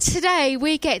today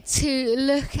we get to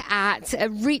look at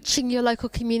reaching your local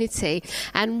community,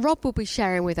 and Rob will be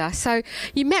sharing with us. So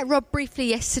you met Rob briefly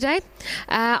yesterday.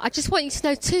 I just want you to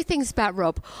know two things about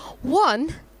Rob.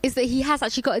 One is that he has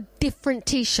actually got a different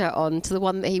T-shirt on to the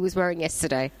one that he was wearing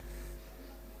yesterday.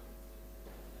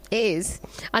 It is.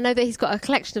 I know that he's got a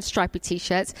collection of stripy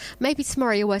T-shirts. Maybe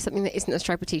tomorrow you'll wear something that isn't a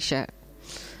stripy T-shirt.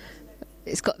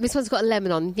 This one's got a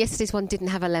lemon on. Yesterday's one didn't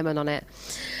have a lemon on it.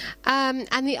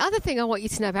 And the other thing I want you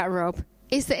to know about Rob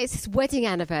is that it's his wedding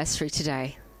anniversary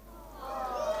today.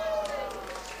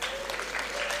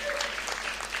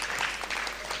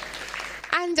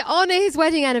 And on his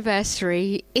wedding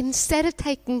anniversary, instead of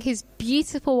taking his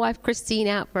beautiful wife Christine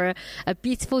out for a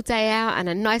beautiful day out and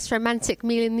a nice romantic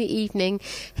meal in the evening,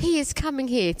 he is coming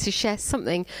here to share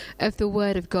something of the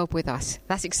Word of God with us.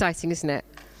 That's exciting, isn't it?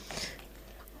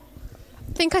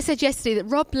 I think I said yesterday that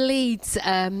Rob leads,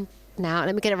 now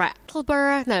let me get it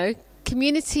right,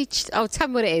 Community, tell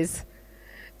me what it is.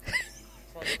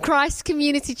 Christ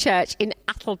Community Church in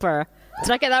Attleborough.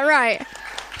 Did I get that right?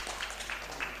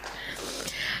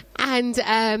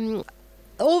 And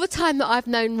all the time that I've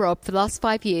known Rob for the last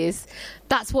 5 years,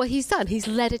 that's what he's done. He's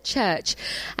led a church.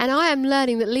 And I am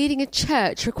learning that leading a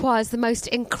church requires the most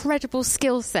incredible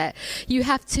skill set. You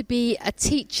have to be a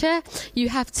teacher. You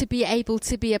have to be able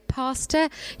to be a pastor.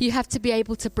 You have to be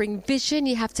able to bring vision.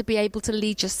 You have to be able to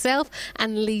lead yourself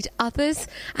and lead others.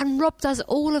 And Rob does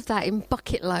all of that in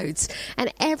bucket loads.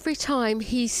 And every time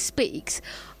he speaks,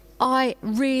 I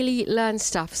really learn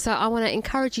stuff. So I want to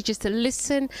encourage you just to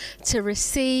listen, to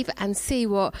receive, and see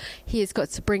what he has got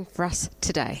to bring for us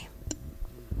today.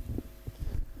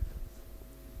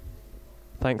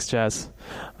 Thanks, Jazz.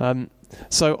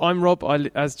 So I'm Rob.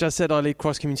 As Jazz said, I lead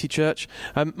Christ Community Church.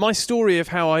 My story of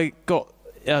how I got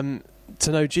to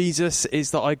know Jesus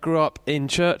is that I grew up in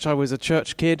church. I was a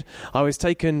church kid. I was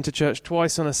taken to church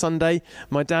twice on a Sunday.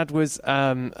 My dad was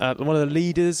one of the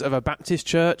leaders of a Baptist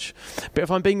church. But if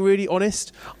I'm being really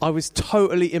honest, I was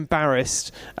totally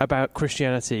embarrassed about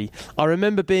Christianity. I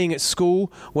remember being at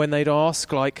school when they'd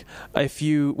ask, like, if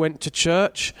you went to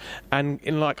church and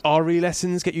in like RE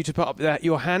lessons get you to put up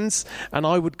your hands, and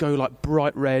I would go like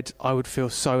bright red. I would feel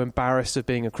so embarrassed of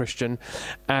being a Christian.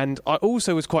 And I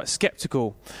also was quite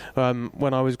skeptical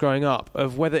when I was growing up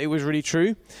of whether it was really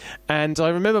true. And I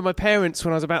remember my parents,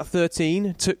 when I was about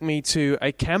 13, took me to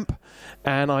a camp,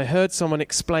 and I heard someone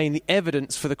explain the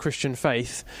evidence for the Christian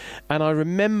faith. And I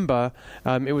remember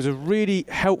it was a really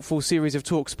helpful series of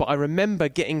talks, but I remember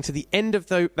getting to the end of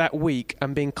that week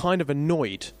and being kind of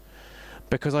annoyed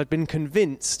because I'd been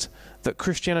convinced that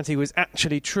Christianity was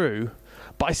actually true,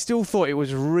 but I still thought it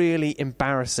was really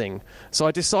embarrassing. So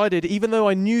I decided, even though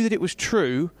I knew that it was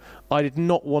true, I did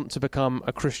not want to become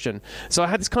a Christian. So I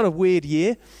had this kind of weird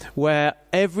year where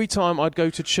every time I'd go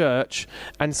to church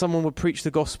and someone would preach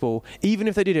the gospel, even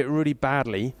if they did it really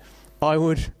badly, I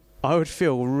would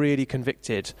feel really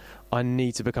convicted. I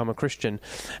need to become a Christian.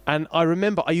 And I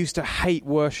remember I used to hate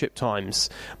worship times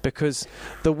because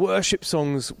the worship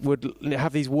songs would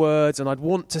have these words and I'd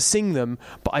want to sing them,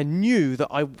 but I knew that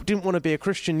I didn't want to be a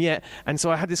Christian yet. And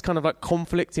so I had this kind of like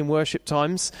conflict in worship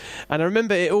times. And I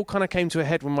remember it all kind of came to a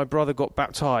head when my brother got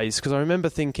baptized, because I remember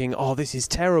thinking, oh, this is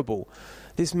terrible.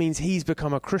 This means he's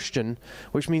become a Christian,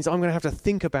 which means I'm going to have to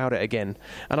think about it again.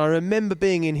 And I remember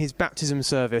being in his baptism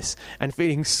service and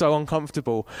feeling so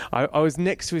uncomfortable. I was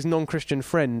next to his non-Christian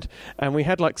friend, and we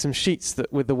had like some sheets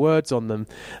with the words on them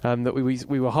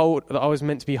that I was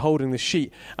meant to be holding the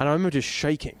sheet, and I remember just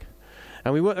shaking.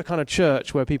 And we weren't the kind of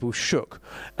church where people shook.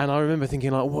 And I remember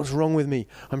thinking, like, what's wrong with me?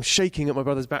 I'm shaking at my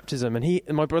brother's baptism. And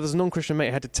my brother's non-Christian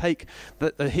mate had to take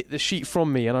the sheet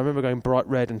from me. And I remember going bright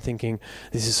red and thinking,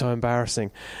 this is so embarrassing.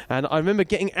 And I remember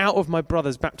getting out of my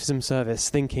brother's baptism service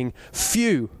thinking,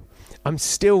 phew, I'm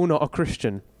still not a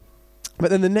Christian.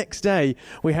 But then the next day,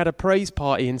 we had a praise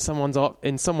party in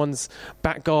someone's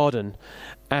back garden.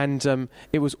 And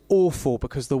it was awful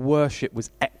because the worship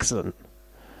was excellent.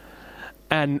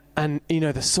 And you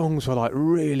know, the songs were like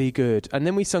really good. And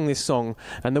then we sung this song,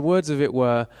 and the words of it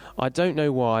were, I don't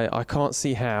know why, I can't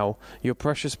see how, your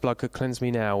precious blood could cleanse me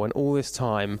now, when all this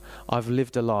time I've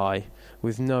lived a lie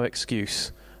with no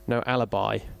excuse, no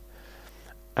alibi.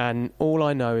 And all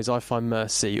I know is I find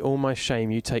mercy, all my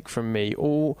shame you take from me,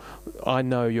 all I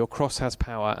know your cross has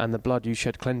power, and the blood you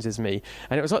shed cleanses me.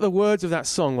 And it was like the words of that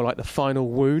song were like the final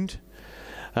wound.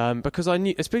 Because I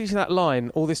knew, especially that line,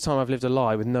 all this time I've lived a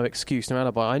lie with no excuse, no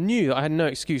alibi. I knew that I had no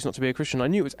excuse not to be a Christian. I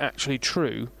knew it was actually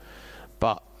true,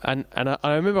 but And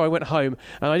I remember I went home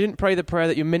and I didn't pray the prayer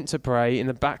that you're meant to pray in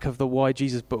the back of the Why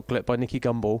Jesus booklet by Nicky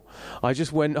Gumbel. I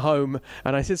just went home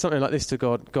and I said something like this to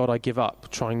God: God, I give up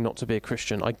trying not to be a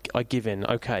Christian. I give in,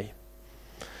 okay.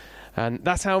 And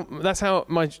that's how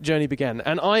my journey began.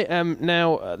 And I am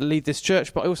now lead this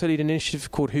church, but I also lead an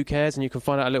initiative called Who Cares, and you can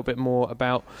find out a little bit more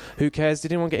about Who Cares.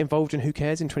 Did anyone get involved in Who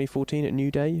Cares in 2014 at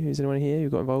New Day? Is anyone here who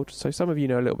got involved? So some of you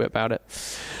know a little bit about it,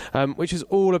 which is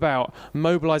all about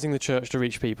mobilising the church to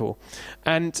reach people.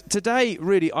 And today,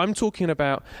 really, I'm talking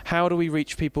about how do we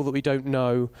reach people that we don't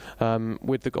know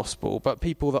with the gospel, but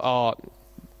people that are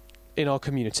in our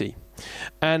community.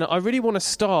 And I really want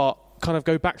to kind of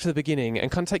go back to the beginning and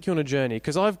kind of take you on a journey,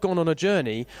 because I've gone on a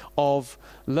journey of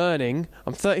learning.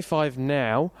 I'm 35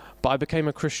 now, but I became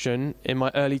a Christian in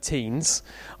my early teens.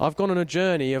 I've gone on a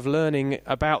journey of learning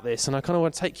about this, and I kind of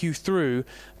want to take you through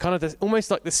kind of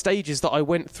almost like the stages that I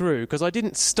went through, because I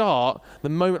didn't start the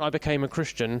moment I became a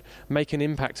Christian make an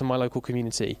impact on my local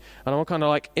community. And I'm kind of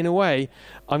like, in a way,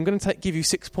 I'm going to give you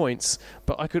 6 points,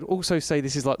 but I could also say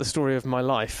this is like the story of my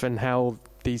life and how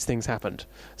these things happened.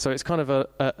 So it's kind of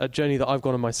a journey that I've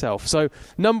gone on myself. So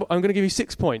I'm going to give you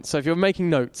 6 points. So if you're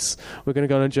making notes, we're going to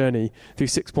go on a journey through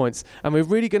 6 points. And we're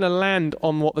really going to land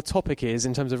on what the topic is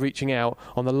in terms of reaching out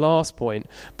on the last point.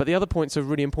 But the other points are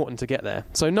really important to get there.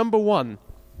 So number 1,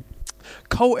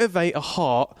 cultivate a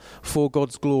heart for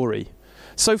God's glory.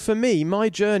 So for me, my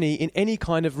journey in any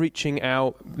kind of reaching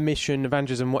out, mission,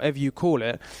 evangelism, whatever you call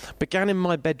it, began in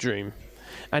my bedroom.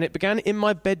 And it began in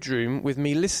my bedroom with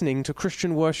me listening to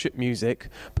Christian worship music,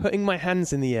 putting my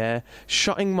hands in the air,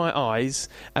 shutting my eyes,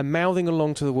 and mouthing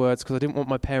along to the words because I didn't want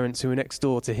my parents who were next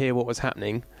door to hear what was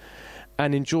happening,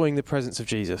 and enjoying the presence of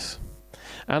Jesus.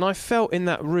 And I felt in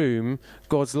that room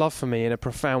God's love for me in a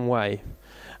profound way.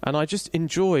 And I just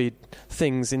enjoyed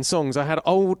things in songs. There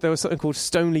was something called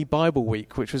Stoneleigh Bible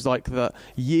Week, which was like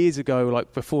years ago,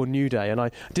 like before New Day. And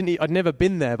I'd never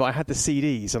been there, but I had the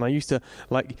CDs, and I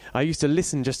used to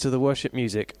listen just to the worship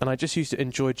music, and I just used to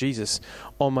enjoy Jesus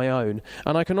on my own.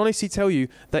 And I can honestly tell you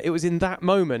that it was in that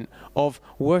moment of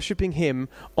worshipping Him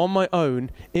on my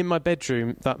own in my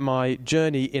bedroom that my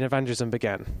journey in evangelism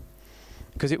began.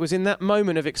 Because it was in that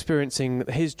moment of experiencing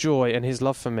His joy and His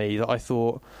love for me that I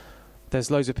thought, there's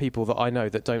loads of people that I know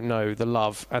that don't know the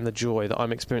love and the joy that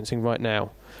I'm experiencing right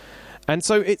now. And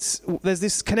so there's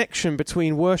this connection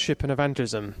between worship and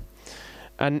evangelism.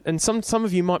 And some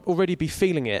of you might already be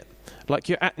feeling it. Like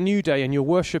you're at New Day and you're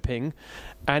worshipping,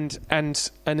 and then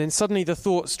suddenly the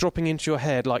thoughts dropping into your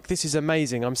head, like, this is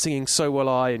amazing, I'm singing So Will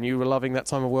I, and you were loving that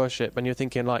time of worship, and you're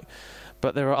thinking like,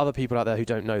 but there are other people out there who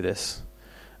don't know this.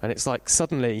 And it's like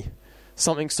suddenly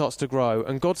something starts to grow,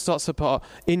 and God starts to put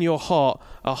in your heart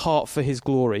a heart for His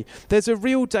glory. There's a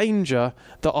real danger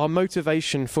that our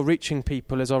motivation for reaching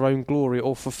people is our own glory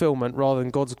or fulfillment rather than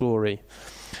God's glory,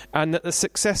 and that the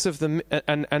success of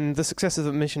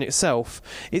the mission itself,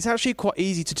 it's actually quite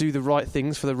easy to do the right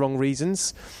things for the wrong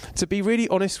reasons. To be really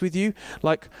honest with you,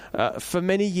 like for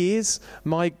many years,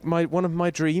 my one of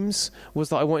my dreams was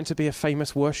that I wanted to be a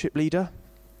famous worship leader.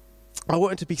 I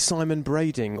wanted to be Simon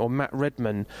Brading or Matt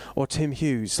Redman or Tim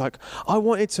Hughes. Like I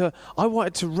wanted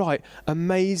to write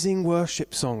amazing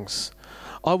worship songs.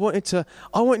 I wanted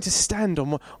to stand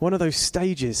on one of those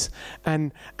stages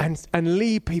and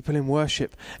lead people in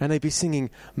worship, and they'd be singing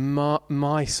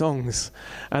my songs.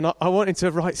 And I wanted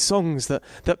to write songs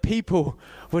that people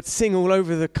would sing all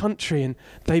over the country, and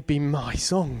they'd be my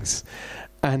songs.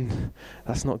 And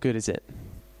that's not good, is it?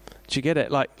 Do you get it?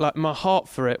 Like my heart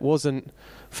for it wasn't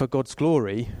for God's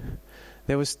glory.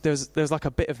 There was like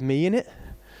a bit of me in it.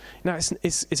 Now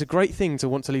it's a great thing to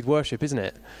want to lead worship, isn't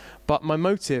it? But my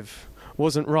motive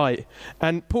wasn't right.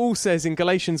 And Paul says in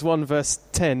Galatians 1 verse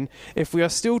 10, if I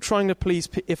was still trying to please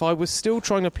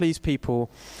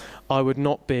people, I would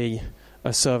not be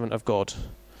a servant of God.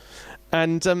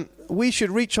 And we should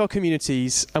reach our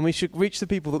communities, and we should reach the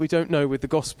people that we don't know with the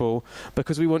gospel,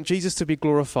 because we want Jesus to be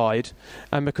glorified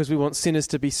and because we want sinners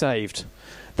to be saved.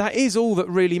 That is all that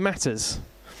really matters.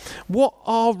 What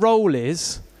our role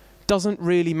is doesn't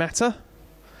really matter.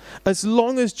 As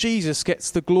long as Jesus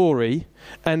gets the glory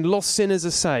and lost sinners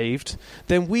are saved,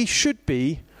 then we should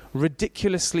be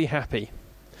ridiculously happy.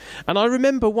 And I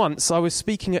remember once I was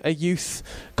speaking at a youth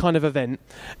kind of event,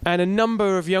 and a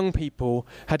number of young people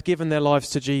had given their lives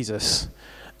to Jesus,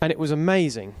 and it was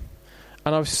amazing.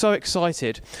 And I was so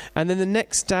excited. And then the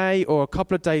next day or a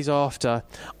couple of days after,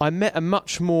 I met a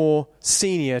much more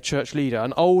senior church leader,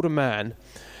 an older man,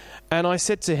 and I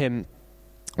said to him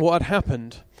what had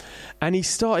happened, and he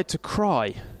started to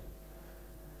cry.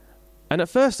 And at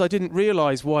first I didn't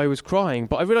realise why he was crying,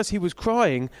 but I realised he was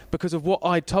crying because of what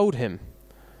I'd told him.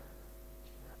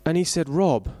 And he said,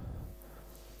 Rob,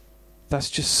 that's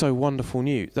just so wonderful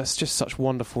news. That's just such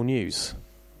wonderful news.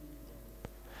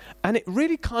 And it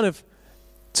really kind of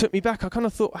took me back. I kind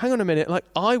of thought, hang on a minute, like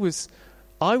I was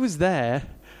there,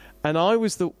 and I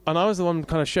was the one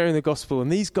kind of sharing the gospel,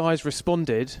 and these guys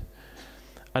responded,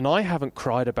 and I haven't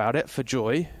cried about it for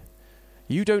joy.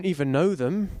 You don't even know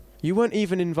them. You weren't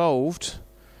even involved,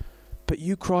 but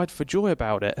you cried for joy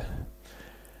about it.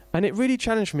 And it really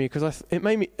challenged me because it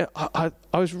really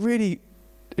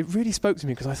spoke to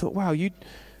me because I thought, wow, you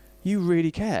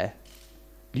really care.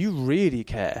 You really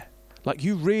care. Like,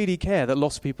 you really care that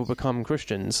lost people become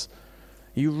Christians.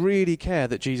 You really care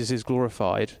that Jesus is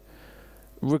glorified,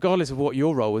 regardless of what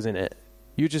your role was in it.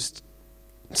 You're just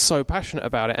so passionate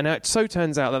about it. And it so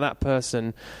turns out that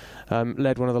person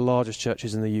led one of the largest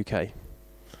churches in the UK.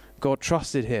 God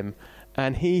trusted him,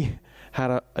 and he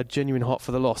had a genuine heart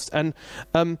for the lost. And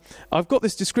I've got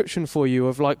this description for you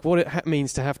of like what it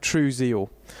means to have true zeal.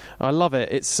 I love it.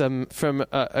 It's from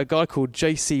a guy called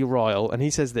J.C. Ryle, and he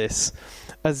says this: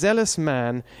 a zealous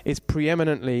man is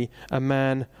preeminently a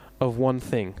man of one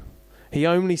thing. He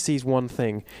only sees one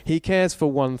thing. He cares for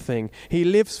one thing. He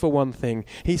lives for one thing.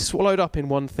 He's swallowed up in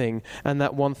one thing, and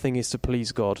that one thing is to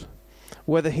please God.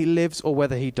 Whether he lives or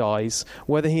whether he dies,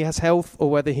 whether he has health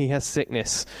or whether he has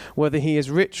sickness, whether he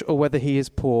is rich or whether he is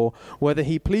poor, whether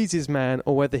he pleases man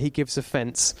or whether he gives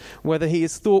offence, whether he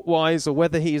is thought wise or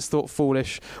whether he is thought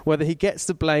foolish, whether he gets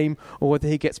the blame or whether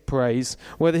he gets praise,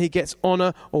 whether he gets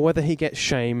honour or whether he gets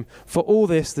shame. For all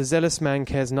this the zealous man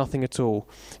cares nothing at all.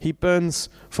 He burns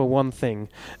for one thing,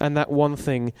 and that one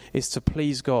thing is to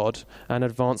please God and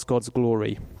advance God's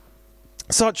glory.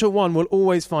 Such a one will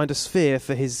always find a sphere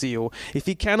for his zeal. If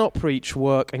he cannot preach,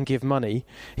 work, and give money,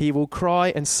 he will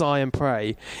cry and sigh and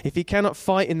pray. If he cannot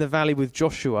fight in the valley with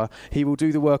Joshua, he will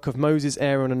do the work of Moses,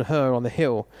 Aaron, and Hur on the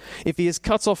hill. If he is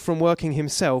cut off from working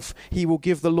himself, he will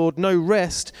give the Lord no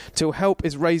rest till help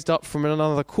is raised up from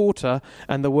another quarter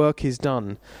and the work is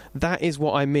done. That is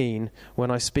what I mean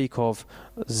when I speak of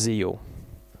zeal.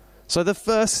 So the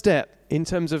first step in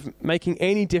terms of making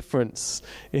any difference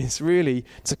is really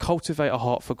to cultivate a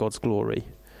heart for God's glory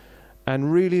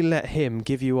and really let him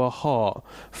give you a heart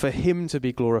for him to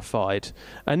be glorified,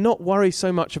 and not worry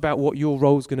so much about what your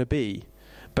role's going to be,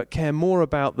 but care more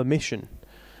about the mission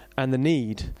and the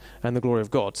need and the glory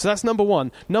of God. So that's number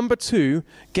one. Number two,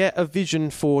 get a vision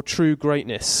for true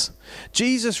greatness.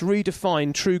 Jesus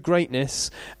redefined true greatness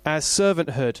as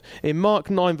servanthood. In Mark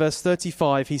 9 verse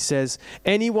 35 he says,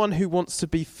 anyone who wants to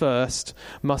be first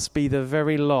must be the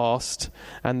very last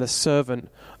and the servant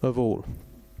of all.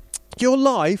 Your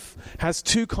life has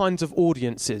two kinds of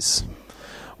audiences.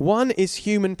 One is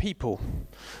human people.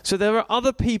 So there are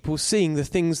other people seeing the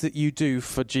things that you do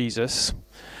for Jesus,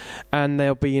 and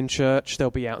they'll be in church, they'll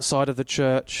be outside of the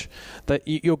church, that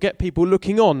you'll get people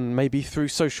looking on, maybe through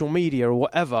social media or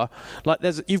whatever. Like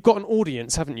you've got an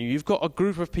audience, haven't you? You've got a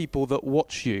group of people that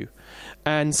watch you,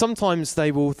 and sometimes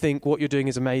they will think what you're doing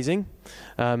is amazing.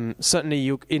 Certainly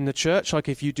you in the church, like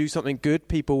if you do something good,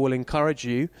 people will encourage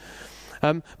you.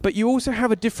 But you also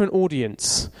have a different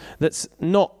audience that's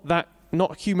not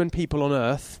human people on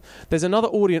earth. There's another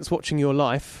audience watching your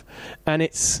life, and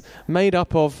it's made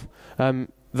up of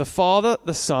the Father,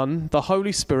 the Son, the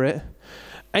Holy Spirit,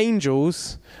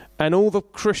 angels, and all the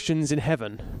Christians in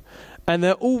heaven. And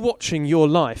they're all watching your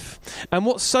life. And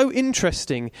what's so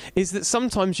interesting is that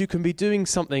sometimes you can be doing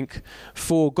something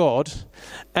for God,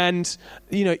 and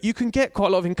you can get quite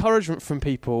a lot of encouragement from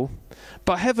people,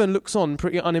 but heaven looks on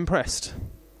pretty unimpressed.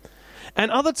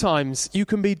 And other times you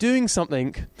can be doing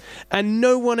something and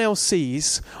no one else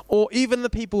sees, or even the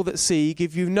people that see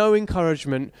give you no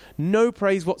encouragement, no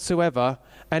praise whatsoever,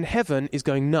 and heaven is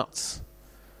going nuts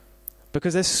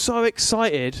because they're so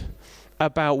excited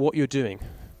about what you're doing.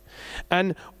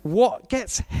 And what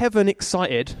gets heaven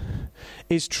excited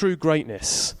is true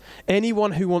greatness.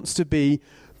 Anyone who wants to be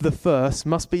the first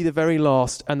must be the very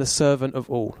last and the servant of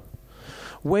all.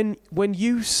 When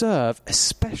you serve,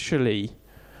 especially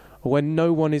when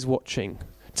no one is watching,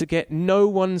 to get no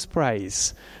one's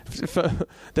praise,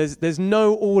 there's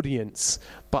no audience,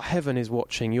 but heaven is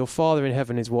watching. Your Father in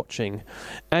heaven is watching.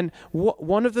 And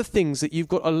one of the things that you've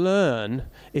got to learn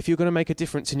if you're going to make a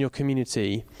difference in your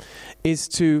community is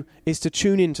to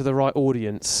tune into the right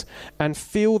audience and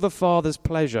feel the Father's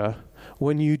pleasure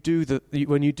when you do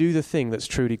the thing that's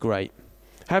truly great.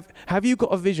 Have you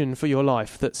got a vision for your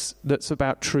life that's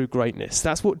about true greatness?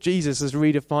 That's what Jesus has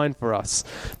redefined for us.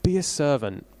 Be a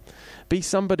servant. Be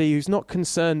somebody who's not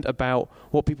concerned about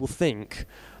what people think,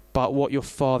 but what your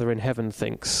Father in heaven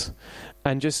thinks,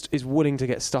 and just is willing to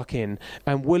get stuck in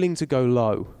and willing to go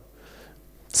low.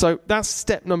 So that's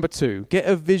step number 2. Get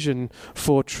a vision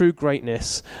for true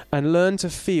greatness and learn to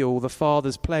feel the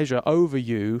Father's pleasure over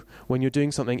you when you're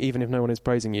doing something, even if no one is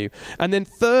praising you. And then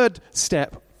third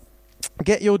step,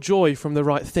 get your joy from the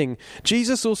right thing.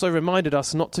 Jesus also reminded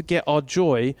us not to get our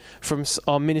joy from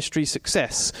our ministry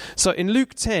success. So in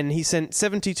Luke 10, he sent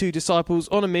 72 disciples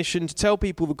on a mission to tell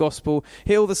people the gospel,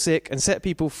 heal the sick, and set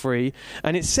people free.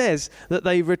 And it says that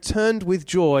they returned with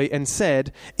joy and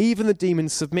said, "Even the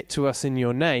demons submit to us in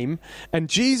your name." And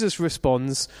Jesus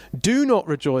responds, "Do not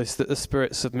rejoice that the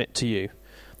spirits submit to you,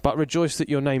 but rejoice that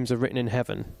your names are written in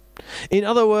heaven." In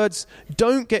other words,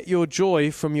 don't get your joy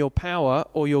from your power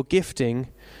or your gifting.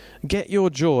 Get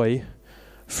your joy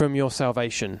from your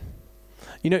salvation.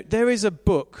 You know, there is a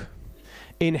book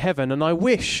in heaven, and I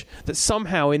wish that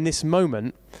somehow in this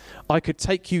moment I could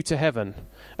take you to heaven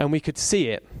and we could see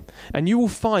it. And you will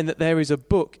find that there is a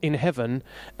book in heaven,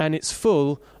 and it's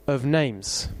full of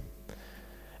names.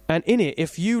 And in it,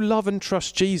 if you love and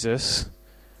trust Jesus,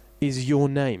 is your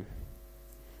name.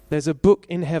 There's a book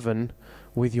in heaven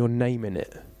with your name in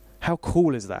it. How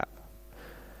cool is that?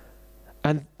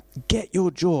 And get your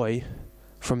joy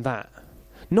from that,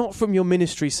 not from your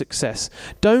ministry success.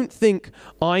 Don't think,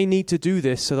 I need to do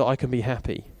this so that I can be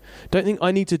happy. Don't think,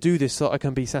 I need to do this so that I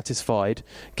can be satisfied.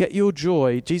 Get your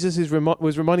joy. Jesus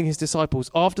was reminding his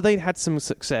disciples after they'd had some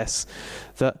success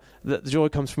that the joy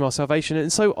comes from our salvation.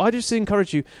 And so I just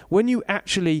encourage you, when you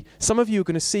actually, some of you are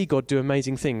going to see God do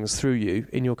amazing things through you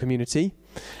in your community.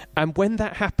 And when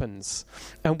that happens,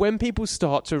 and when people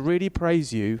start to really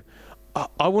praise you,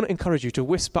 I want to encourage you to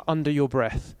whisper under your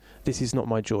breath, "This is not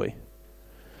my joy.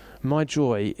 My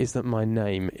joy is that my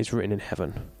name is written in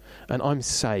heaven, and I'm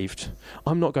saved.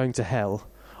 I'm not going to hell.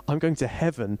 I'm going to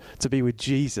heaven to be with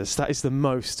Jesus." That is the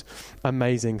most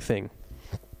amazing thing.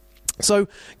 So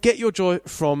get your joy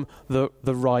from the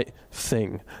right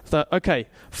thing. Okay,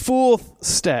 fourth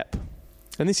step,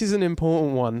 and this is an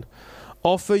important one.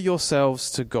 Offer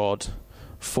yourselves to God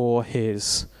for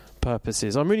his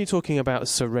purposes. I'm really talking about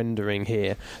surrendering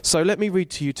here. So let me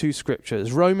read to you 2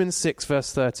 scriptures. Romans 6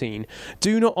 verse 13.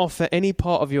 "Do not offer any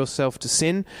part of yourself to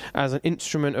sin as an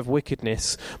instrument of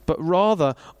wickedness, but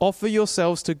rather offer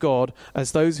yourselves to God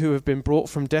as those who have been brought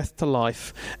from death to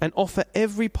life, and offer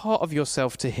every part of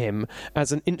yourself to him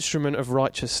as an instrument of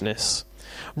righteousness."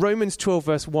 Romans 12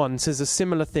 verse 1 says a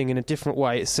similar thing in a different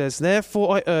way. It says,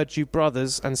 "Therefore I urge you,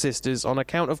 brothers and sisters, on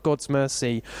account of God's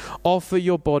mercy, offer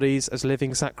your bodies as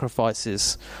living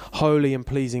sacrifices, holy and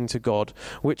pleasing to God,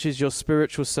 which is your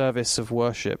spiritual service of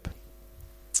worship."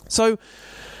 So,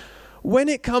 when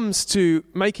it comes to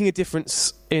making a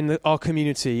difference in our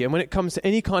community, and when it comes to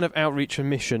any kind of outreach and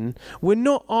mission, we're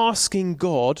not asking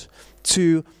God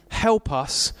to help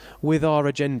us with our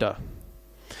agenda.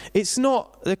 It's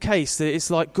not the case that it's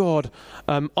like, "God,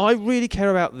 I really care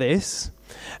about this.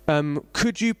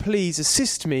 Could you please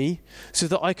assist me so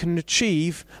that I can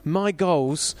achieve my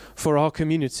goals for our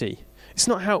community?" It's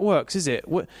not how it works, is it?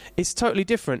 It's totally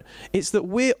different. It's that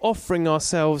we're offering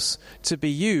ourselves to be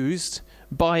used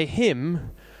by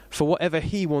him for whatever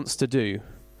he wants to do.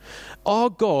 Our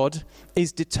God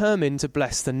is determined to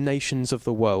bless the nations of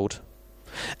the world.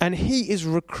 And he is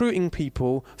recruiting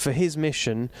people for his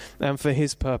mission and for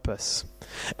his purpose.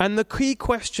 And the key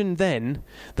question then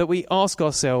that we ask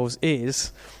ourselves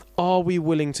is, are we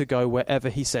willing to go wherever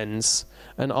he sends?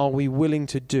 And are we willing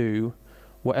to do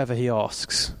whatever he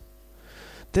asks?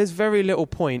 There's very little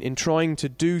point in trying to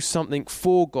do something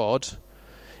for God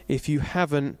if you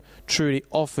haven't truly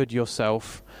offered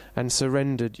yourself and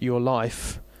surrendered your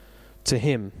life to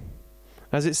him.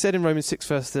 As it said in Romans 6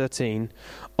 verse 13,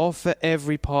 "Offer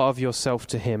every part of yourself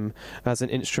to him as an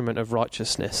instrument of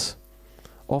righteousness."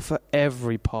 Offer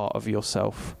every part of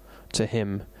yourself to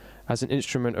him as an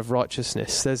instrument of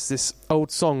righteousness. There's this old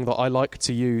song that I like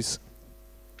to use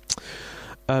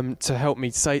to help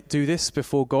me do this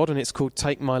before God, and it's called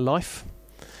 "Take My Life."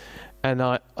 And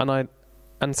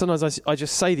sometimes I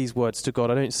just say these words to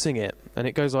God. I don't sing it, and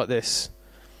it goes like this: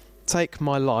 "Take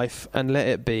my life and let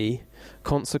it be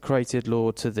consecrated,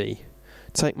 Lord, to thee.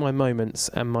 Take my moments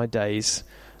and my days,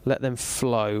 let them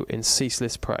flow in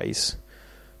ceaseless praise.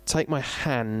 Take my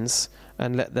hands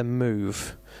and let them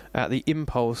move at the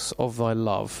impulse of thy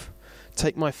love.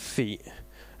 Take my feet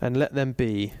and let them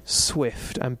be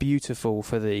swift and beautiful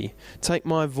for thee. Take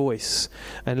my voice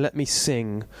and let me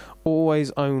sing,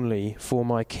 always only for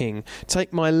my King.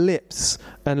 Take my lips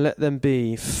and let them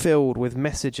be filled with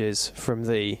messages from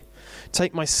thee.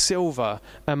 Take my silver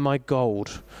and my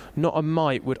gold, not a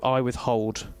mite would I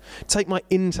withhold. Take my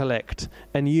intellect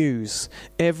and use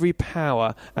every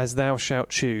power as thou shalt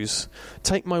choose.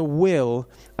 Take my will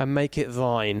and make it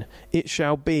thine, it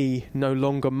shall be no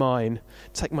longer mine.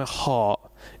 Take my heart,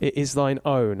 it is thine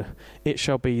own, it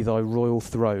shall be thy royal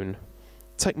throne.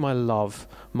 Take my love,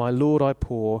 my Lord I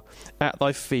pour, at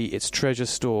thy feet its treasure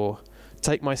store.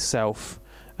 Take myself,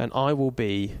 and I will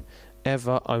be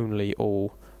ever only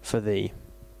all for thee.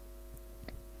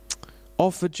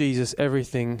 Offer Jesus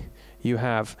everything you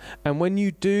have, and when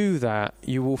you do that,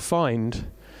 you will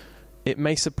find it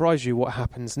may surprise you what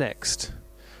happens next.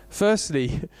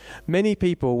 Firstly, many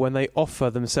people, when they offer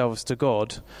themselves to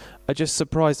God, are just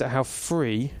surprised at how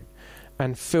free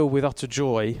and filled with utter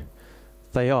joy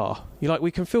they are.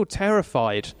 We can feel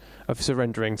terrified of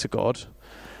surrendering to God,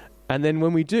 and then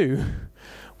when we do,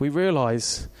 we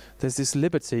realise there's this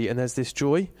liberty and there's this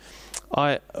joy.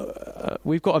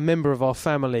 We've got a member of our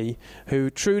family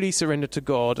who truly surrendered to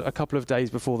God a couple of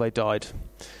days before they died.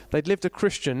 They'd lived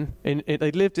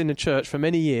they'd lived in a church for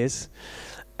many years,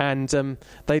 and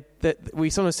we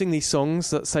sometimes sing these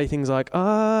songs that say things like,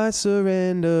 I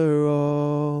surrender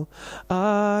all,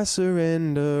 I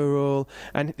surrender all.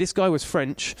 And this guy was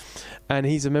French, and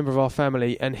he's a member of our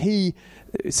family, and he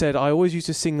said, I always used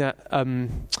to sing that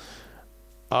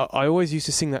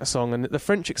song, and the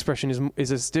French expression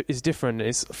is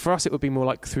different. For us, it would be more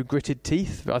like through gritted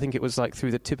teeth, but I think it was like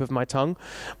through the tip of my tongue.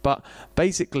 But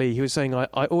basically, he was saying, I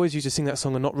always used to sing that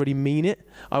song and not really mean it.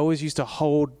 I always used to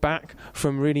hold back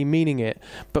from really meaning it.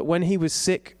 But when he was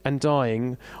sick and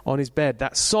dying on his bed,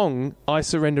 that song, I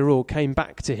Surrender All, came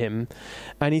back to him.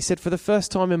 And he said, for the first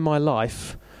time in my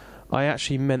life, I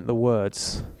actually meant the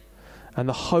words. And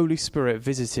the Holy Spirit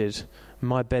visited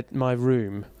my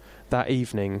room that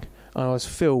evening, and I was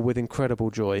filled with incredible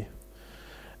joy.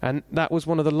 And that was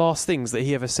one of the last things that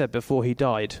he ever said before he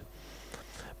died.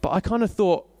 But I kind of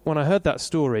thought, when I heard that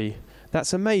story,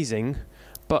 that's amazing,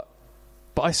 but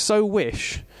I so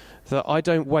wish that I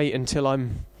don't wait until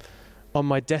I'm on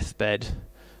my deathbed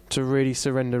to really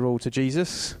surrender all to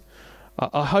Jesus.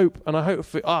 I hope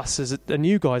for us and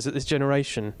you guys at this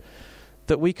generation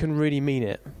that we can really mean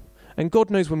it. And God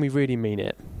knows when we really mean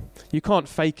it. You can't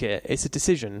fake it. It's a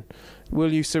decision.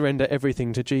 Will you surrender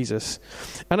everything to Jesus?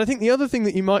 And I think the other thing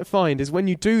that you might find is when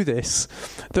you do this,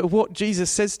 that what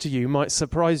Jesus says to you might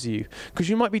surprise you. Because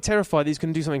you might be terrified that he's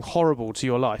going to do something horrible to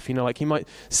your life. Like he might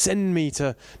send me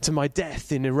to my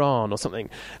death in Iran or something.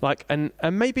 And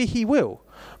maybe he will.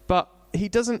 But he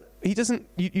doesn't,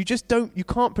 you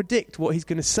can't predict what he's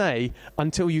going to say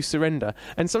until you surrender.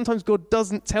 And sometimes God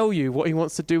doesn't tell you what he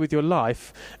wants to do with your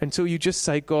life until you just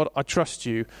say, God, I trust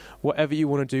you, whatever you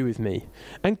want to do with me.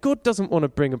 And God doesn't want to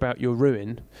bring about your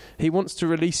ruin. He wants to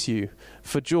release you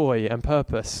for joy and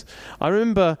purpose. I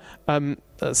remember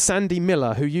Sandy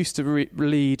Miller, who used to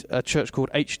lead a church called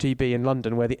HTB in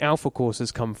London, where the Alpha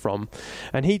courses come from.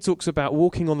 And he talks about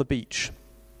walking on the beach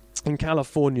in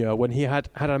California when he had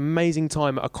an amazing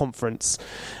time at a conference,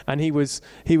 and he was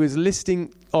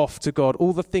listing off to God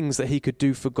all the things that he could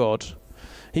do for God.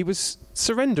 He was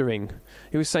surrendering.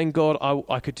 He was saying, God,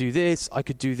 I could do this, I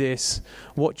could do this.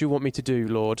 What do you want me to do,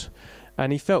 Lord?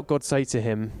 And he felt God say to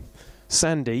him,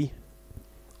 Sandy,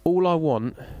 all I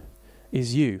want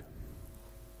is you.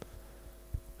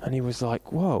 And he was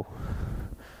like, whoa,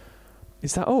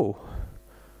 is that all?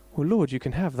 Well, Lord, you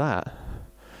can have that.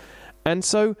 And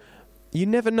so you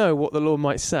never know what the Lord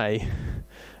might say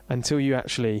until you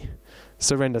actually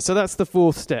surrender. So that's the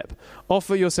fourth step.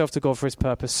 Offer yourself to God for his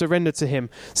purpose. Surrender to him.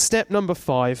 Step number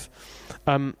 5.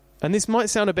 And this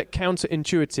might sound a bit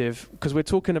counterintuitive because we're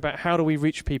talking about how do we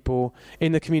reach people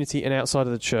in the community and outside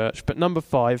of the church. But number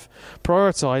 5,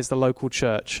 prioritize the local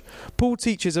church. Paul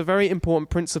teaches a very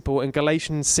important principle in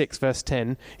Galatians 6 verse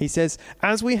 10. He says,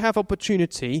 as we have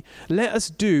opportunity, let us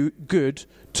do good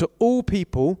to all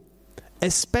people,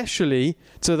 especially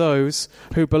to those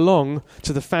who belong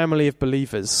to the family of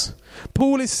believers.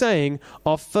 Paul is saying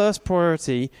our first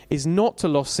priority is not to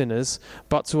lost sinners,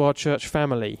 but to our church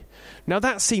family. Now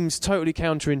that seems totally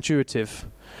counterintuitive.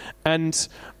 And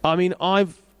I mean,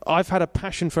 I've had a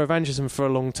passion for evangelism for a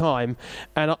long time,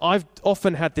 and I've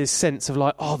often had this sense of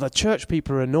like, oh, the church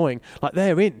people are annoying. Like,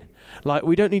 they're in. Like,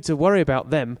 we don't need to worry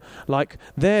about them. Like,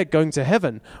 they're going to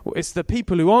heaven. It's the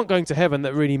people who aren't going to heaven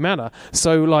that really matter.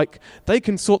 So, like, they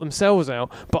can sort themselves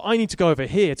out, but I need to go over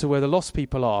here to where the lost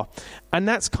people are. And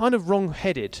that's kind of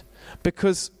wrong-headed,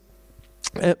 because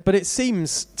But it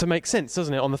seems to make sense,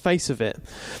 doesn't it, on the face of it?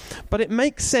 But it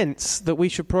makes sense that we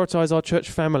should prioritise our church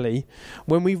family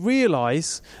when we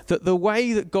realise that the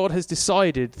way that God has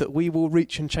decided that we will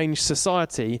reach and change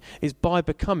society is by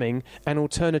becoming an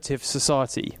alternative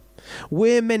society.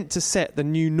 We're meant to set the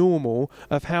new normal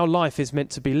of how life is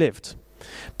meant to be lived.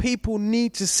 People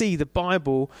need to see the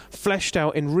Bible fleshed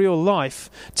out in real life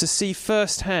to see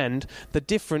firsthand the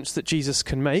difference that Jesus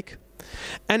can make.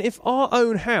 And if our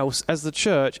own house as the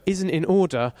church isn't in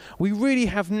order, we really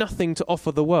have nothing to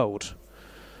offer the world.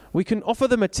 We can offer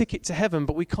them a ticket to heaven,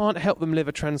 but we can't help them live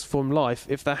a transformed life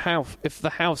if the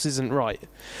house isn't right.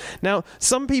 Now,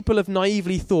 some people have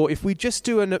naively thought if we just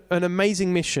do an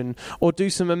amazing mission or do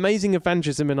some amazing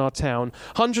evangelism in our town,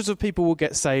 hundreds of people will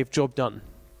get saved, job done.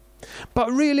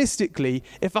 But realistically,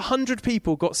 if 100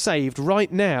 people got saved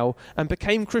right now and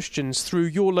became Christians through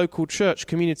your local church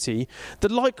community, the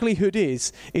likelihood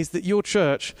is that your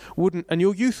church wouldn't, and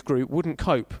your youth group wouldn't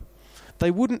cope.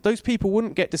 Those people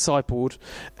wouldn't get discipled,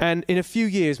 and in a few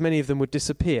years, many of them would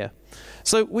disappear.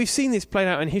 So we've seen this played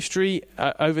out in history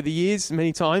over the years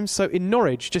many times. So in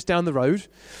Norwich, just down the road,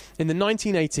 in the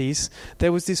 1980s,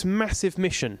 there was this massive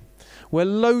mission where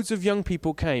loads of young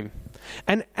people came.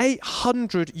 And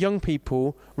 800 young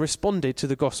people responded to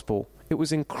the gospel. It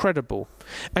was incredible.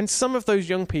 And some of those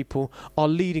young people are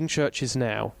leading churches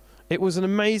now. It was an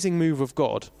amazing move of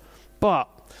God. But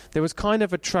there was kind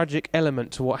of a tragic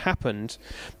element to what happened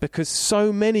because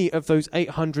so many of those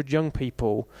 800 young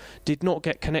people did not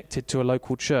get connected to a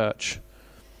local church.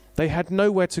 They had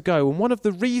nowhere to go. And one of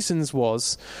the reasons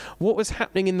was what was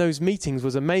happening in those meetings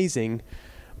was amazing.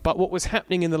 But what was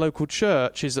happening in the local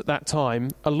churches at that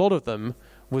time, a lot of them,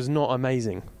 was not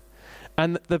amazing.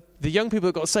 And the young people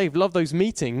that got saved loved those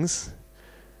meetings,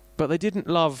 but they didn't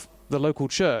love the local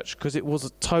church because it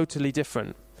was totally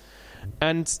different.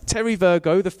 And Terry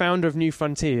Virgo, the founder of New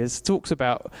Frontiers, talks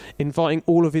about inviting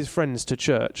all of his friends to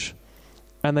church.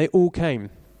 And they all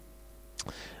came.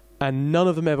 And none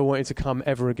of them ever wanted to come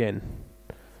ever again.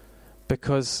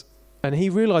 And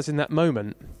he realised in that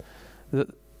moment that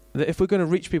if we're going to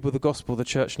reach people with the gospel, the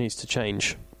church needs to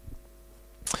change.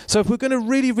 So if we're going to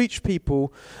really reach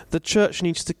people, the church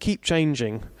needs to keep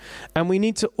changing. And we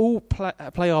need to all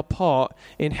play our part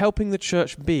in helping the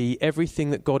church be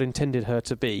everything that God intended her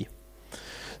to be.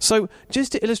 So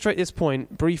just to illustrate this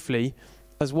point briefly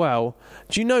as well,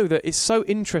 do you know that it's so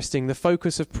interesting the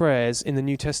focus of prayers in the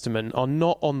New Testament are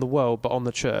not on the world but on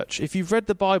the church? If you've read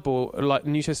the Bible, like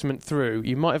the New Testament through,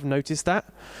 you might have noticed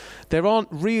that. There aren't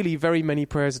really very many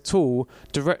prayers at all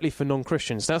directly for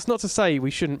non-Christians. Now, that's not to say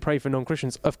we shouldn't pray for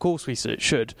non-Christians. Of course we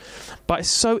should. But it's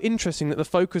so interesting that the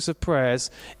focus of prayers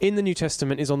in the New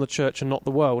Testament is on the church and not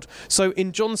the world. So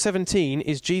in John 17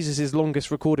 is Jesus'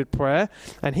 longest recorded prayer.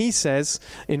 And he says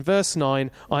in verse 9,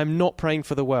 "I am not praying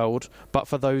for the world, but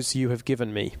for those you have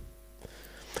given me."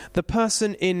 The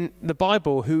person in the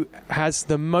Bible who has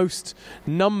the most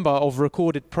number of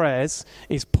recorded prayers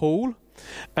is Paul.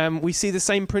 We see the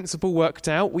same principle worked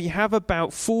out. We have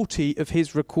about 40 of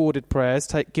his recorded prayers,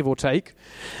 give or take,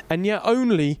 and yet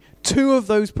only 2 of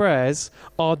those prayers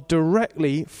are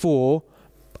directly for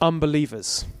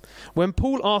unbelievers. When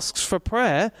Paul asks for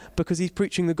prayer because he's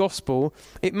preaching the gospel,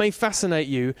 it may fascinate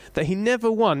you that he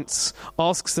never once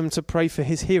asks them to pray for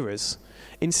his hearers.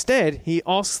 Instead, he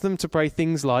asks them to pray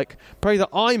things like, "Pray that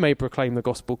I may proclaim the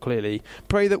gospel clearly.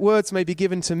 Pray that words may be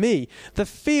given to me." The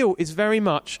feel is very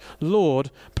much, "Lord,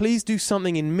 please do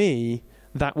something in me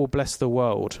that will bless the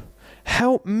world.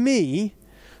 Help me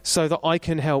so that I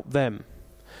can help them.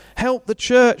 Help the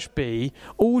church be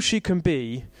all she can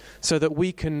be so that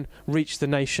we can reach the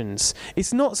nations."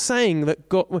 It's not saying that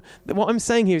God... What I'm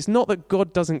saying here is not that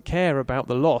God doesn't care about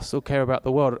the lost or care about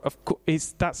the world. Of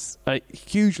course, that's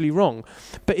hugely wrong.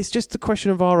 But it's just a question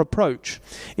of our approach.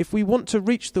 If we want to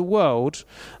reach the world,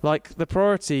 like the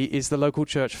priority is the local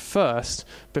church first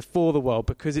before the world,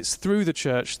 because it's through the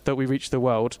church that we reach the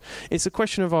world. It's a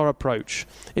question of our approach.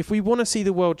 If we want to see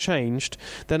the world changed,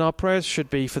 then our prayers should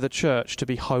be for the church to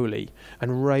be holy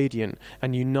and radiant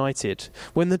and united.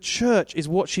 When the church is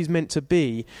what she's meant to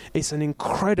be, it's an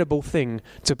incredible thing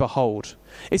to behold.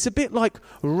 It's a bit like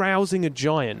rousing a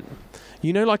giant.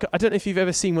 You know, like, I don't know if you've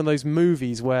ever seen one of those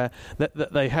movies where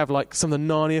that they have, like, some of the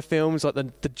Narnia films, like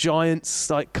the giants,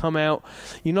 like, come out.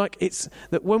 You know, like, it's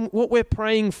that when what we're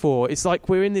praying for, it's like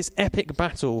we're in this epic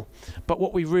battle, but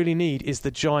what we really need is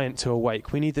the giant to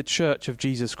awake. We need the church of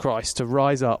Jesus Christ to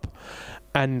rise up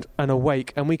and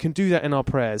awake, and we can do that in our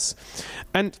prayers.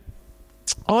 And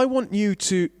I want you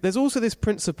to... There's also this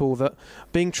principle that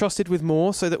being trusted with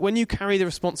more, so that when you carry the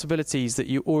responsibilities that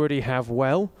you already have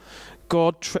well,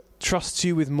 God trusts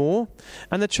you with more.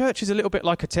 And the church is a little bit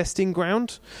like a testing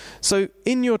ground. So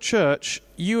in your church,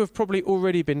 you have probably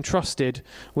already been trusted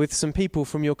with some people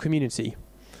from your community.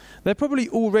 They're probably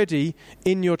already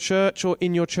in your church or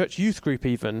in your church youth group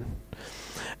even.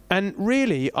 And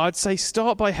really, I'd say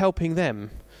start by helping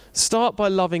them. Start by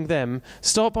loving them.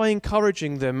 Start by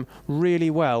encouraging them really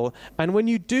well. And when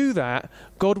you do that,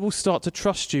 God will start to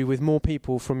trust you with more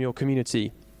people from your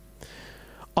community.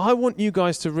 I want you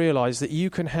guys to realize that you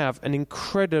can have an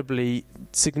incredibly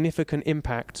significant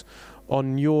impact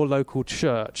on your local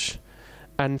church.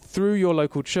 And through your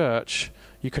local church,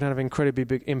 you can have an incredibly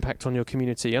big impact on your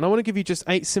community. And I want to give you just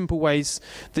 8 simple ways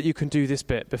that you can do this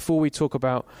bit before we talk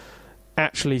about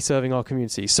actually serving our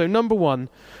community. So number 1,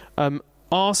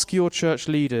 ask your church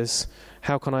leaders,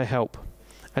 how can I help?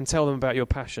 And tell them about your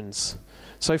passions.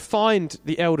 So find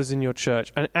the elders in your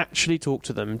church and actually talk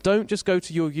to them. Don't just go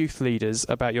to your youth leaders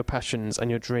about your passions and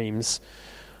your dreams.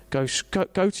 Go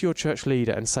to your church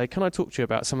leader and say, can I talk to you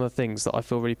about some of the things that I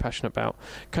feel really passionate about?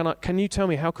 Can you tell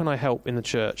me how can I help in the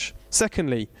church?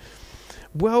 Secondly,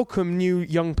 welcome new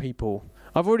young people.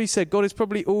 I've already said God is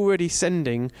probably already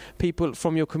sending people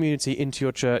from your community into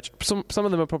your church. Some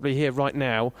of them are probably here right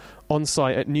now on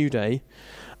site at New Day.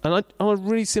 And on a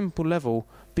really simple level,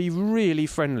 be really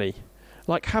friendly.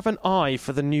 Like, have an eye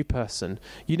for the new person.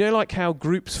 You know, like how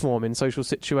groups form in social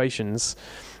situations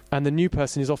and the new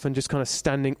person is often just kind of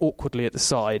standing awkwardly at the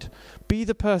side. Be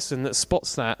the person that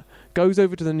spots that, goes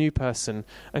over to the new person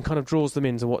and kind of draws them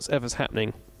into whatever's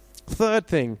happening. Third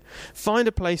thing, find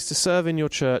a place to serve in your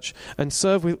church and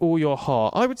serve with all your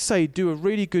heart. I would say do a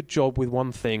really good job with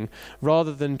one thing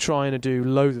rather than trying to do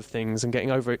loads of things and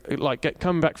getting over it, like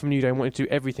coming back from New Day and wanting to do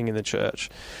everything in the church.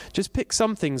 Just pick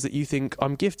some things that you think,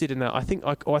 I'm gifted in that, I think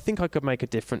I could make a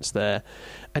difference there,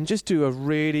 and just do a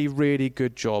really, really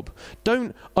good job.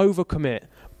 Don't overcommit,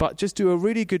 but just do a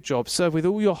really good job. Serve with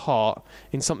all your heart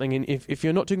in something. If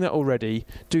you're not doing that already,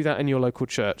 do that in your local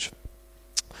church.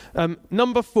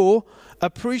 Number 4,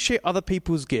 appreciate other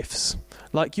people's gifts.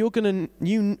 Like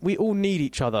we all need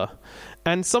each other,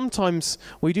 and sometimes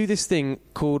we do this thing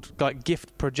called like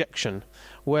gift projection,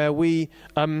 where we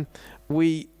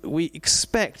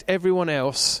expect everyone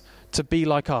else to be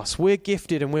like us. We're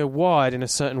gifted and we're wired in a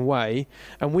certain way,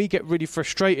 and we get really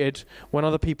frustrated when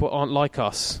other people aren't like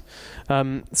us.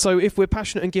 So if we're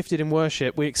passionate and gifted in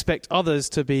worship, we expect others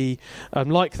to be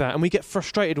like that, and we get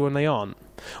frustrated when they aren't.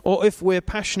 Or if we're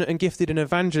passionate and gifted in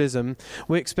evangelism,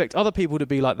 we expect other people to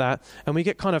be like that, and we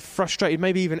get kind of frustrated,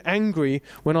 maybe even angry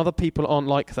when other people aren't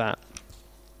like that.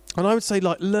 And I would say,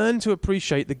 learn to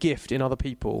appreciate the gift in other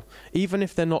people. Even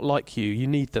if they're not like you, you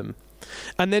need them.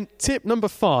 And then tip number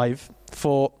 5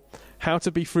 for how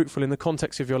to be fruitful in the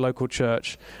context of your local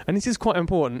church, and this is quite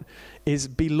important, is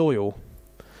be loyal.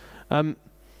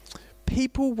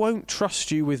 People won't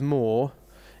trust you with more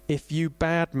if you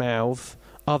badmouth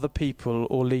other people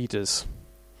or leaders.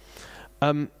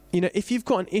 If you've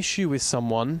got an issue with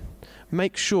someone,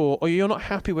 make sure, or you're not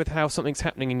happy with how something's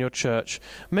happening in your church,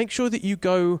 make sure that you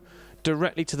go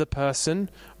directly to the person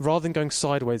rather than going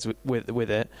sideways with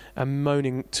it and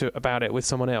moaning about it with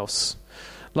someone else.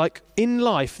 Like in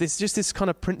life, there's just this kind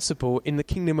of principle in the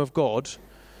kingdom of God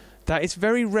that it's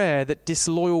very rare that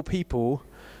disloyal people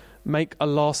make a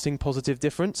lasting positive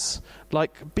difference.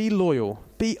 Like, be loyal,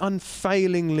 be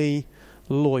unfailingly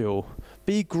loyal,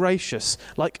 be gracious,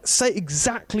 say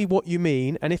exactly what you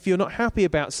mean, and if you're not happy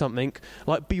about something,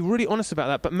 be really honest about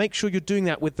that, but make sure you're doing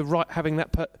that with the right, having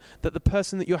that that the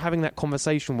person that you're having that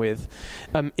conversation with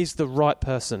is the right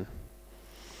person.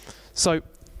 So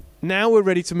now we're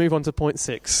ready to move on to point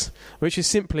 6, which is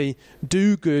simply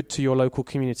do good to your local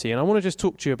community, and I want to just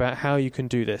talk to you about how you can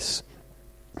do this.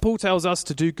 Paul tells us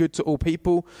to do good to all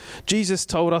people. Jesus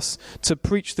told us to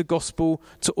preach the gospel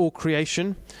to all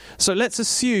creation. So let's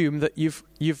assume that you've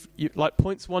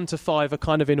points 1 to 5 are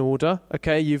kind of in order.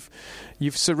 Okay, you've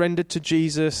surrendered to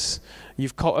Jesus.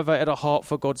 You've cultivated a heart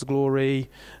for God's glory.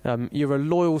 You're a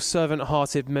loyal,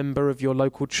 servant-hearted member of your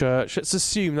local church. Let's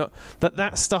assume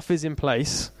that stuff is in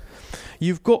place.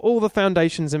 You've got all the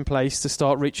foundations in place to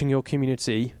start reaching your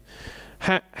community.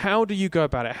 How do you go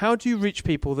about it? How do you reach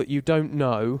people that you don't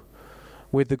know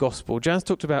with the gospel? Jazz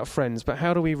talked about friends, but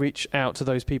how do we reach out to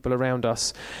those people around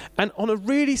us? And on a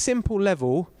really simple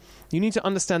level, you need to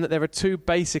understand that there are 2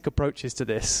 basic approaches to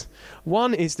this.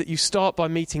 One is that you start by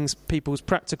meeting people's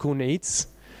practical needs,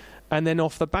 and then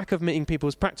off the back of meeting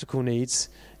people's practical needs,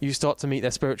 you start to meet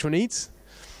their spiritual needs.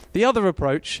 The other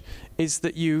approach is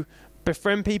that you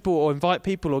befriend people or invite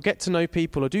people or get to know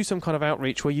people or do some kind of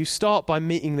outreach where you start by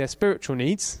meeting their spiritual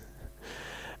needs,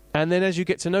 And then as you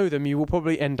get to know them, you will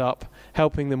probably end up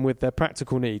helping them with their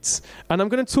practical needs. And I'm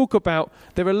going to talk about,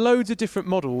 there are loads of different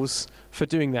models for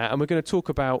doing that, and we're going to talk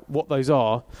about what those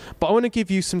are. But I want to give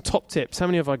you some top tips. How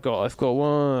many have I got?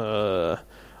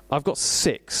 I've got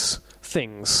 6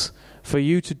 things for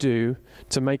you to do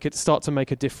to start to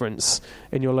make a difference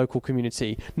in your local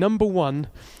community. Number 1,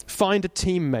 find a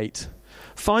teammate.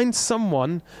 Find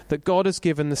someone that God has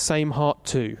given the same heart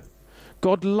to.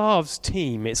 God loves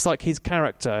team. It's like his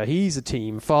character. He's a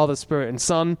team, Father, Spirit, and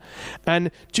Son.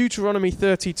 And Deuteronomy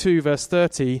 32, verse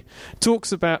 30,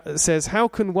 says, how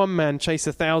can one man chase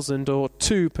 1,000 or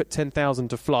 2 put 10,000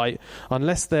 to flight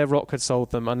unless their rock had sold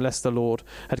them, unless the Lord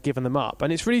had given them up?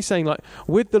 And it's really saying, like,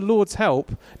 with the Lord's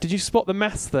help, did you spot the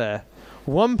maths there?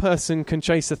 One person can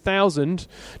chase 1,000,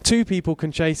 2 people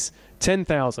can chase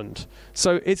 10,000.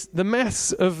 So it's the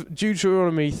maths of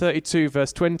Deuteronomy 32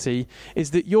 verse 20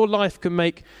 is that your life can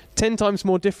make 10 times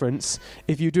more difference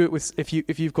if you do it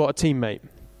if you've got a teammate.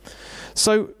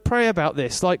 So pray about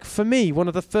this. Like for me, one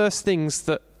of the first things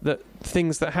that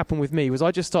happened with me was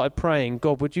I just started praying,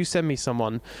 God, would you send me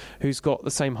someone who's got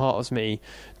the same heart as me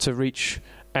to reach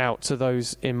out to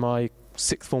those in my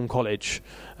sixth form college,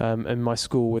 in my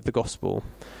school with the gospel.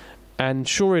 And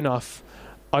sure enough,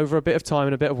 over a bit of time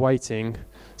and a bit of waiting,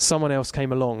 someone else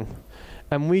came along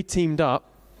and we teamed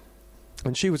up,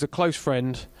 and she was a close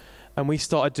friend, and we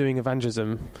started doing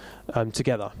evangelism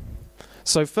together.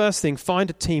 So first thing, find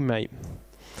a teammate.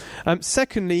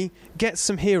 Secondly, get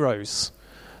some heroes.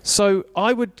 So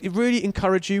I would really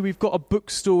encourage you, we've got a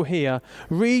bookstore here,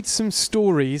 read some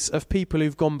stories of people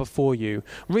who've gone before you.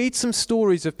 Read some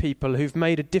stories of people who've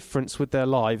made a difference with their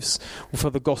lives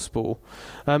for the gospel.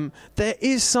 There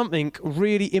is something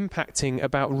really impacting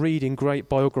about reading great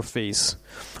biographies.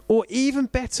 Or even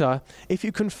better, if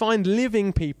you can find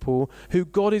living people who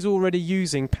God is already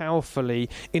using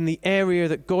powerfully in the area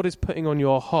that God is putting on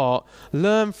your heart,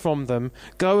 learn from them,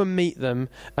 go and meet them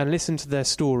and listen to their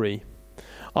story.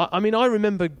 I mean, I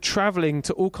remember travelling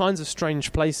to all kinds of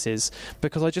strange places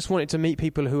because I just wanted to meet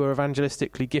people who were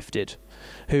evangelistically gifted,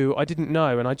 who I didn't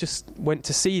know, and I just went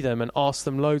to see them and asked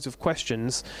them loads of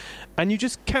questions. And you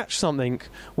just catch something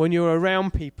when you're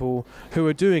around people who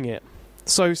are doing it.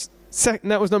 So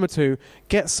that was number 2,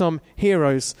 get some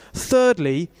heroes.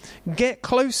 Thirdly, get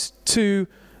close to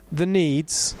the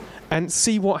needs and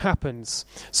see what happens.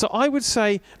 So I would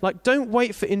say, like, don't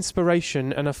wait for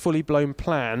inspiration and a fully blown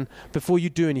plan before you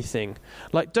do anything.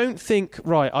 Like, don't think,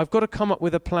 right, I've got to come up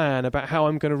with a plan about how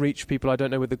I'm going to reach people I don't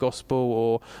know with the gospel,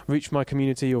 or reach my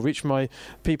community, or reach my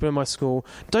people in my school.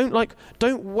 Don't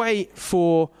wait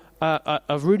for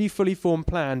a really fully formed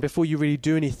plan before you really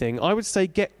do anything. I would say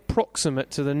get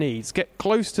proximate to the needs, get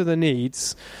close to the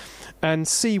needs, and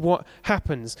see what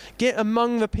happens. Get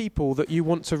among the people that you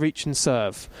want to reach and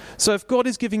serve. So if God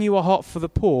is giving you a heart for the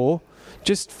poor,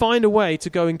 just find a way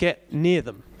to go and get near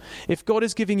them. If God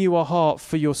is giving you a heart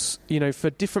for for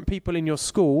different people in your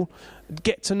school,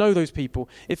 get to know those people.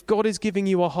 If God is giving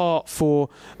you a heart for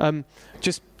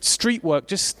just street work,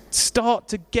 just start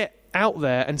to get out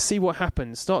there and see what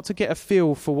happens. Start to get a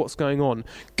feel for what's going on.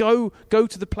 Go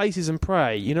to the places and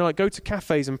pray. Go to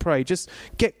cafes and pray. Just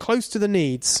get close to the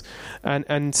needs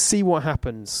and see what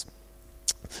happens.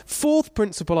 Fourth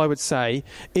principle, I would say,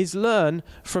 is learn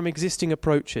from existing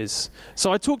approaches.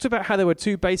 So I talked about how there were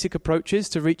 2 basic approaches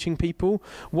to reaching people.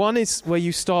 One is where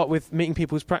you start with meeting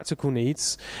people's practical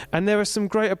needs, and there are some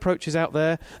great approaches out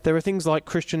there. There are things like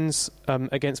Christians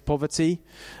Against Poverty,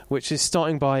 which is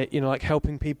starting by like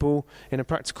helping people in a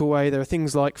practical way. There are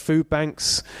things like food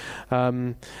banks,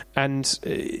 and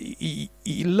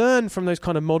you learn from those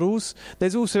kind of models.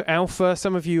 There's also Alpha.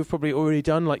 Some of you have probably already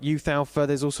done like Youth Alpha.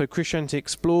 There's also Christianity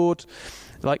Explored.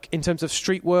 Like in terms of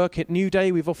street work at New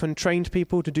Day, we've often trained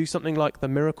people to do something like the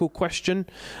miracle question.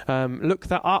 Look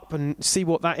that up and see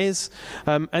what that is.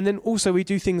 And then also we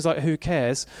do things like Who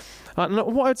Cares? And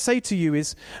what I'd say to you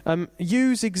is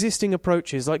use existing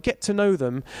approaches, like get to know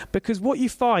them, because what you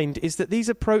find is that these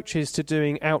approaches to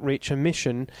doing outreach and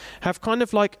mission have kind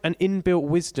of like an inbuilt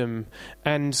wisdom,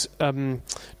 and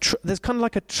there's kind of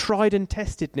like a tried and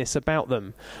testedness about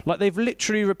them. Like they've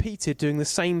literally repeated doing the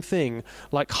same thing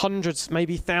like hundreds,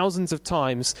 maybe thousands of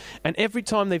times, and every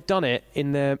time they've done it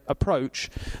in their approach,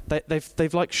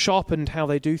 they've like sharpened how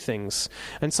they do things.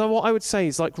 And so what I would say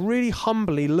is like really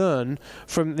humbly learn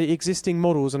from the existing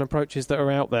models and approaches that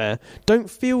are out there. Don't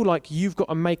feel like you've got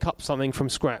to make up something from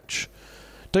scratch.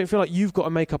 Don't feel like you've got to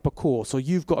make up a course, or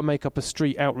you've got to make up a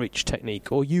street outreach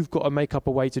technique, or you've got to make up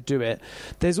a way to do it.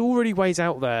 There's already ways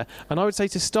out there, and I would say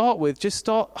to start with, just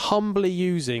start humbly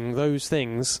using those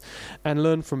things and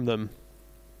learn from them.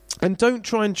 And don't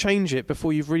try and change it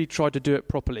before you've really tried to do it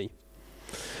properly.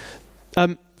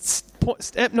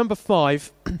 Step number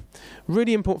 5,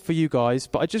 really important for you guys,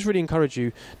 but I just really encourage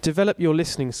you, develop your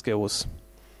listening skills.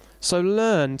 So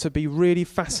learn to be really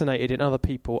fascinated in other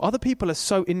people. Other people are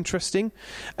so interesting,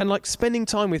 and like spending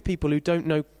time with people who don't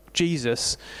know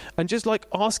Jesus and just like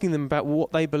asking them about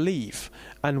what they believe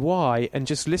and why, and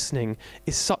just listening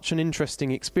is such an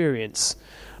interesting experience.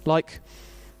 Like,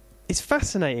 it's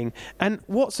fascinating. And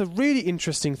what's a really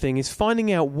interesting thing is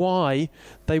finding out why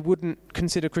they wouldn't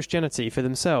consider Christianity for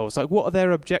themselves. Like, what are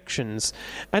their objections?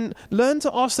 And learn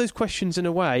to ask those questions in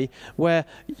a way where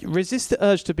resist the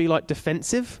urge to be like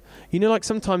defensive. You know, like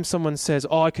sometimes someone says,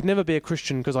 oh, I could never be a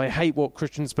Christian because I hate what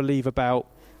Christians believe about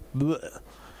bleh.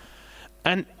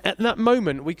 And at that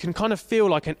moment, we can kind of feel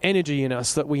like an energy in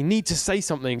us that we need to say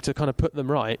something to kind of put them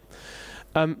right.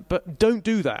 But don't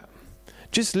do that.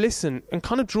 Just listen and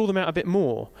kind of draw them out a bit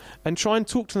more and try and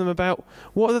talk to them about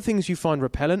what are the things you find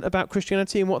repellent about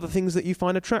Christianity and what are the things that you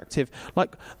find attractive.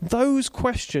 Like those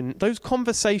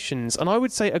conversations, and I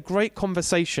would say a great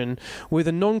conversation with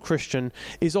a non-Christian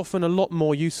is often a lot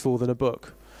more useful than a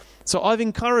book. So I've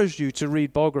encouraged you to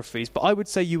read biographies, but I would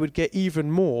say you would get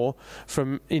even more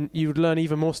you would learn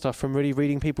even more stuff from really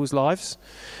reading people's lives.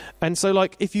 And so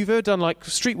like if you've ever done like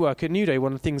street work at New Day,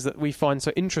 one of the things that we find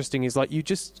so interesting is like you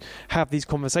just have these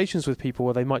conversations with people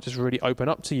where they might just really open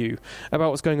up to you about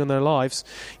what's going on in their lives.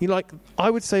 I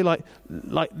would say like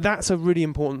that's a really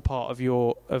important part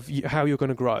of how you're going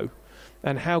to grow.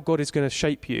 And how God is going to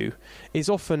shape you is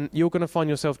often you're going to find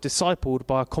yourself discipled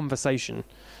by a conversation.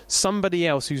 Somebody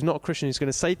else who's not a Christian is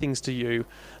going to say things to you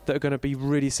that are going to be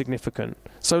really significant.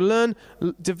 So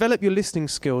develop your listening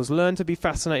skills. Learn to be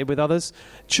fascinated with others.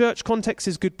 Church context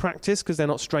is good practice because they're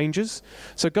not strangers.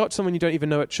 So go up to someone you don't even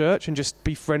know at church and just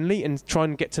be friendly and try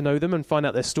and get to know them and find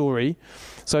out their story.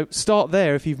 So start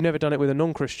there if you've never done it with a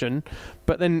non-Christian,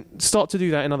 but then start to do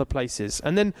that in other places.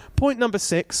 And then point number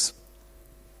 6,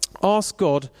 ask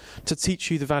God to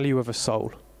teach you the value of a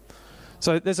soul.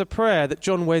 So there's a prayer that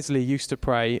John Wesley used to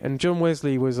pray, and John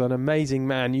Wesley was an amazing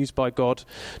man used by God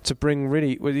to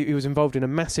he was involved in a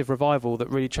massive revival that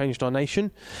really changed our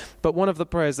nation. But one of the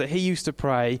prayers that he used to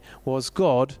pray was,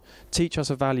 God, teach us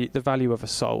the value of a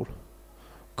soul.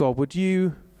 God, would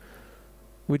you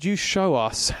show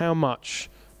us how much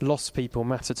lost people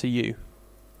matter to you?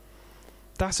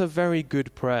 That's a very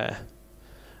good prayer.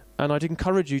 And I'd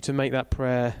encourage you to make that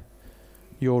prayer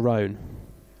your own.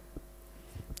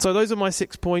 So those are my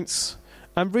 6 points.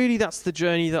 And really that's the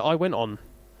journey that I went on.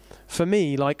 For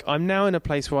me, like I'm now in a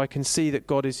place where I can see that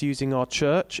God is using our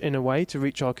church in a way to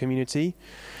reach our community.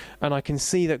 And I can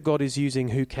see that God is using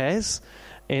Who Cares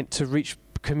to reach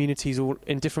communities all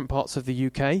in different parts of the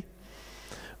UK.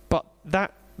 But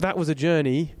that was a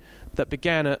journey that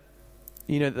began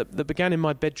that began in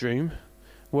my bedroom,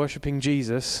 worshipping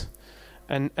Jesus.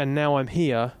 And now I'm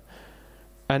here.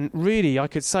 And really, I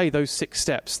could say those 6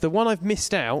 steps. The one I've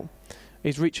missed out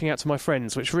is reaching out to my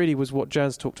friends, which really was what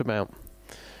Jazz talked about.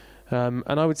 And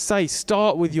I would say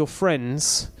start with your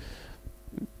friends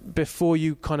before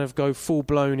you kind of go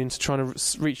full-blown into trying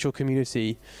to reach your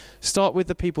community. Start with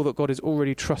the people that God is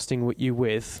already trusting you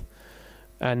with.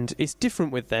 And it's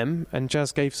different with them, and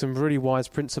Jazz gave some really wise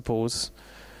principles.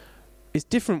 It's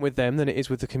different with them than it is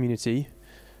with the community,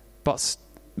 but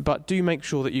do make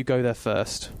sure that you go there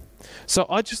first. So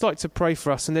I'd just like to pray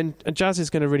for us, and then Jazz is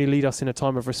going to really lead us in a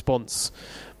time of response.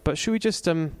 But should we just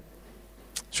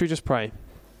pray?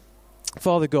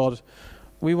 Father God,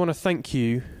 we want to thank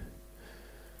you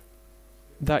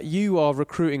that you are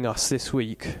recruiting us this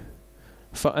week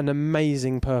for an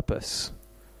amazing purpose,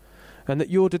 and that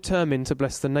you're determined to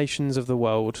bless the nations of the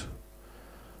world,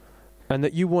 and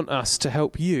that you want us to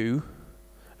help you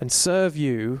and serve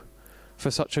you for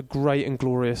such a great and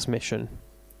glorious mission.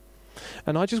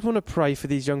 And I just want to pray for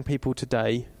these young people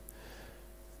today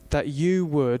that you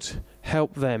would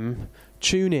help them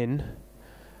tune in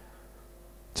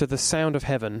to the sound of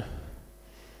heaven,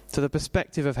 to the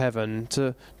perspective of heaven,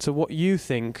 to what you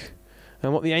think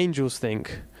and what the angels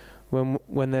think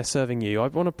when they're serving you. I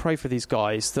want to pray for these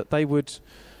guys that they would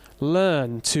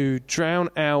learn to drown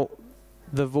out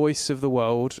the voice of the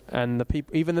world and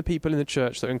even the people in the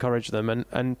church that encourage them,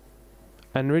 and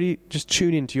really just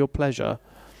tune into your pleasure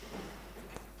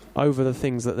over the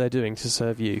things that they're doing to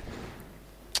serve you.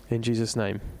 In Jesus'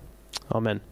 name, amen.